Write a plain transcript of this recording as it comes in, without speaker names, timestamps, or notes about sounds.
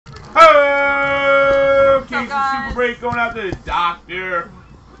the Super Break going out to the Dr.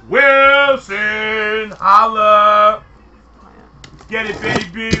 Wilson. Holla. Let's get it,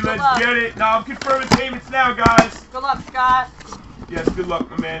 baby. Let's get it. Now I'm confirming payments now, guys. Good luck, Scott. Yes, good luck,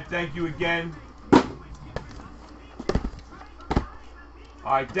 my man. Thank you again.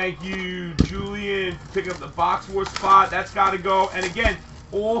 All right, thank you, Julian, for picking up the Box War spot. That's got to go. And again,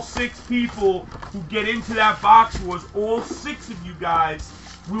 all 6 people who get into that Box Wars, all 6 of you guys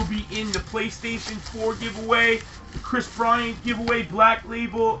will be in the PlayStation 4 giveaway, the Chris Bryant giveaway, Black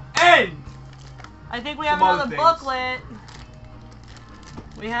Label, and I think we have another booklet.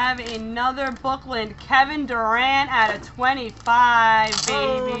 We have another booklet. Kevin Durant out of 25,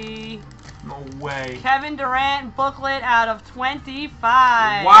 baby. No way. Kevin Durant booklet out of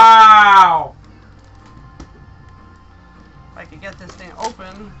 25. Wow. If I could get this thing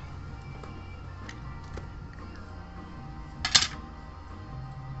open.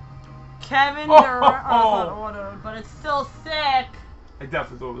 Kevin Durant. Oh, it's not autoed, but it's still sick. I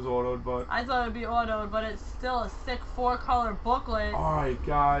definitely thought it was autoed, but I thought it'd be autoed, but it's still a sick 4-color booklet. Alright,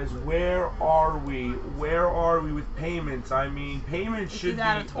 guys, where are we? Where are we with payments? I mean, payments should be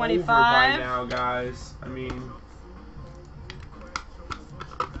over by now, guys. I mean,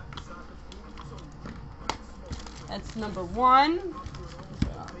 that's number 1. I'm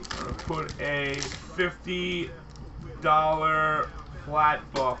gonna put a $50 flat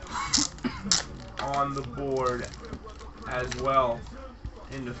buck on the board as well.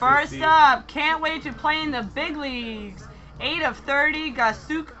 First up, can't wait to play in the big leagues. 8 of 30,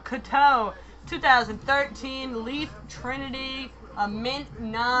 Gasuk Kato. 2013 Leaf Trinity, a mint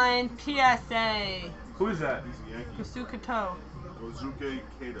 9 PSA. Who is that? Gasuk Kato. Gozuke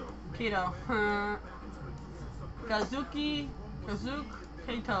Kato. Kato. Gazuk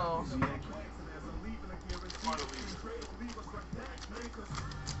Kato.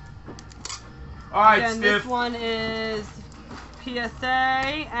 Alright, Stiff. Stiff. This one is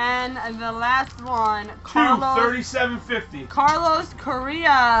PSA, and the last one, Carlos. 37.50. Carlos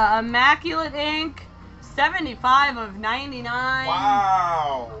Correa, Immaculate Ink, 75 of 99.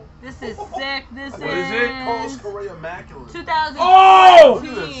 Wow. This is sick. This What is it? Carlos Correa Immaculate. 2014. Oh!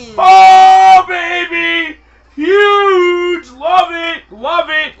 Oh, baby! Huge! Love it! Love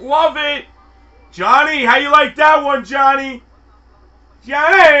it! Love it! Johnny, how you like that one, Johnny?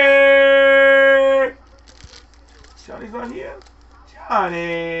 Johnny! Johnny's not here?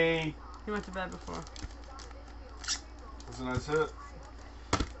 Johnny! He went to bed before. That's a nice hit.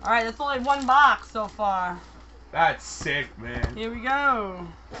 Alright, that's only 1 box so far. That's sick, man. Here we go.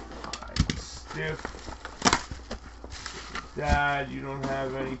 Alright, Stiff. Dad, you don't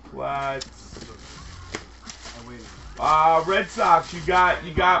have any plats. Red Sox, you got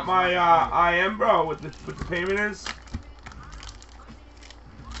my IM, bro, what the payment is?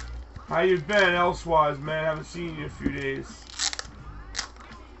 How you been elsewise, man? Haven't seen you in a few days.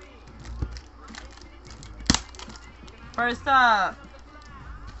 First up,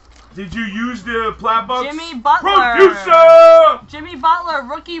 Did you use the plat bucks? Jimmy Butler. Producer! Jimmy Butler,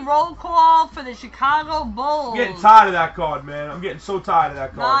 rookie roll call for the Chicago Bulls. I'm getting tired of that card, man. I'm getting so tired of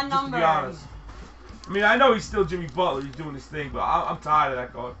that card. Just to be Non-numbered. honest. I mean, I know he's still Jimmy Butler. He's doing his thing, but I'm tired of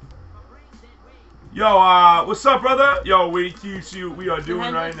that card. Yo, what's up, brother? Yo, wait till you see what we are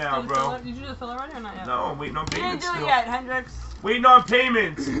doing right now, bro. Did you just fill it already or not yet? No, I'm waiting on You didn't payments do it still. yet, Hendricks. Waiting on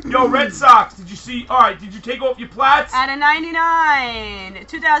payments. Yo, Red Sox, did you see? All right, did you take off your plats? At a 99,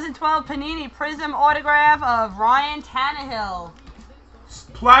 2012 Panini Prism autograph of Ryan Tannehill.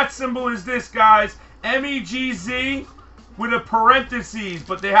 Plat symbol is this, guys. MEGZ with a parentheses,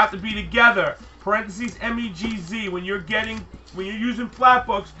 but they have to be together. Parentheses MEGZ. When you're using plat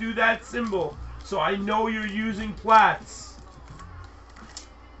books, do that symbol. So I know you're using plats.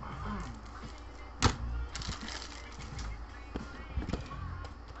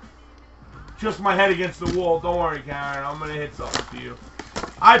 Just my head against the wall. Don't worry, Karen. I'm gonna hit something for you.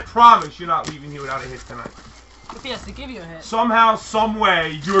 I promise you're not leaving here without a hit tonight. If he has to give you a hit. Somehow, some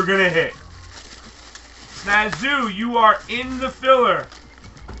way, you're gonna hit. Snazoo, you are in the filler.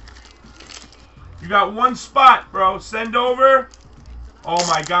 You got 1 spot, bro. Send over. Oh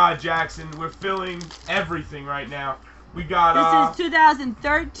my God, Jackson, we're filling everything right now. We got This is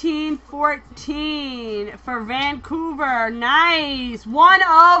 2013-14 for Vancouver. Nice. 1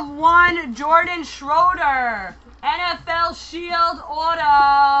 of 1 Jordan Schroeder. NFL Shield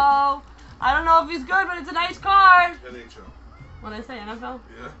auto. I don't know if he's good, but it's a nice card. NHL. What did I say, NFL?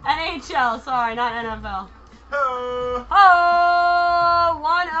 Yeah. NHL, sorry, not NFL. Oh. Oh,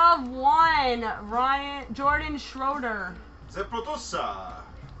 1 of 1. Jordan Schroeder. Zeprotosa.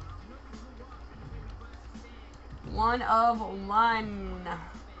 1 of 1.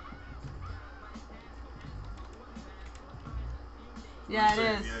 Yeah, You're it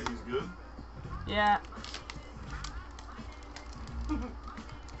saying, is. Yeah, he's good. Yeah.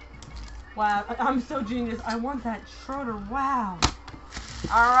 Wow, I'm so genius. I want that Schroeder. Wow.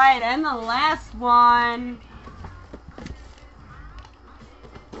 All right, and the last one.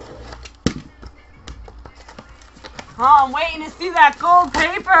 Oh, I'm waiting to see that gold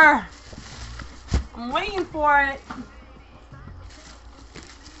paper. I'm waiting for it.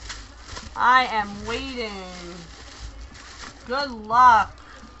 I am waiting. Good luck.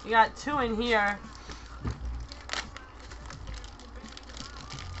 You got 2 in here.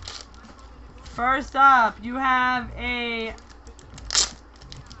 First up, you have a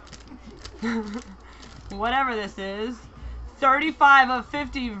whatever this is. 35 of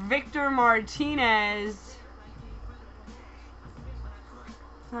 50 Victor Martinez.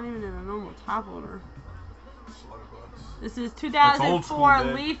 It's not even in a normal top loader. This is 2004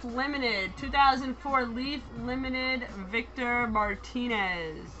 man. Leaf Limited. 2004 Leaf Limited Victor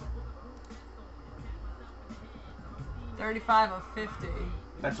Martinez. 35 of 50.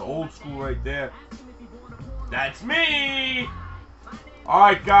 That's old school right there. That's me!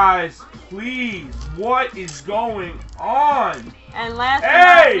 Alright, guys. Please, what is going on? And last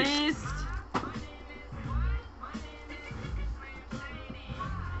Hey! but not least,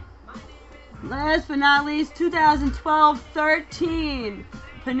 last but not least, 2012-13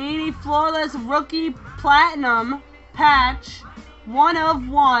 Panini Flawless Rookie Platinum Patch, 1 of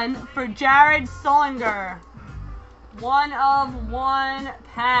 1 for Jared Sullinger. 1 of 1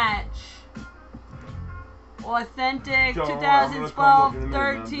 patch. Authentic Joe, I'm gonna come look in a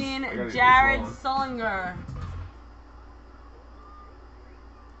minute, 2012-13 man. I gotta get Jared this Sullinger.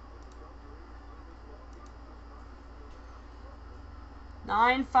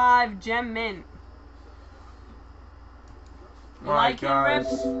 $9.5 Gem Mint. Alright, guys.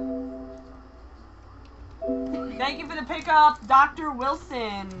 Thank you for the pickup, Dr.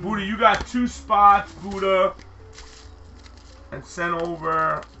 Wilson. Buddha, you got 2 spots, Buddha. And sent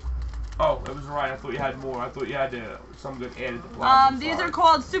over. Oh, it was right. I thought you had more. I thought you had some good added to plasma. These are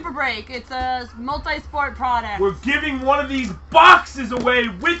called Super Break. It's a multi-sport product. We're giving one of these boxes away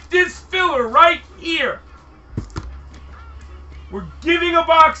with this filler right here. We're giving a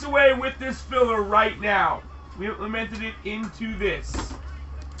box away with this filler right now. We implemented it into this.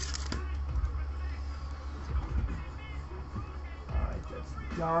 Alright, that's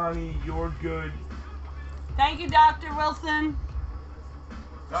Donnie. You're good. Thank you, Dr. Wilson.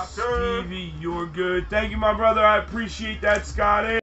 Doctor. Stevie, you're good. Thank you, my brother. I appreciate that, Scotty.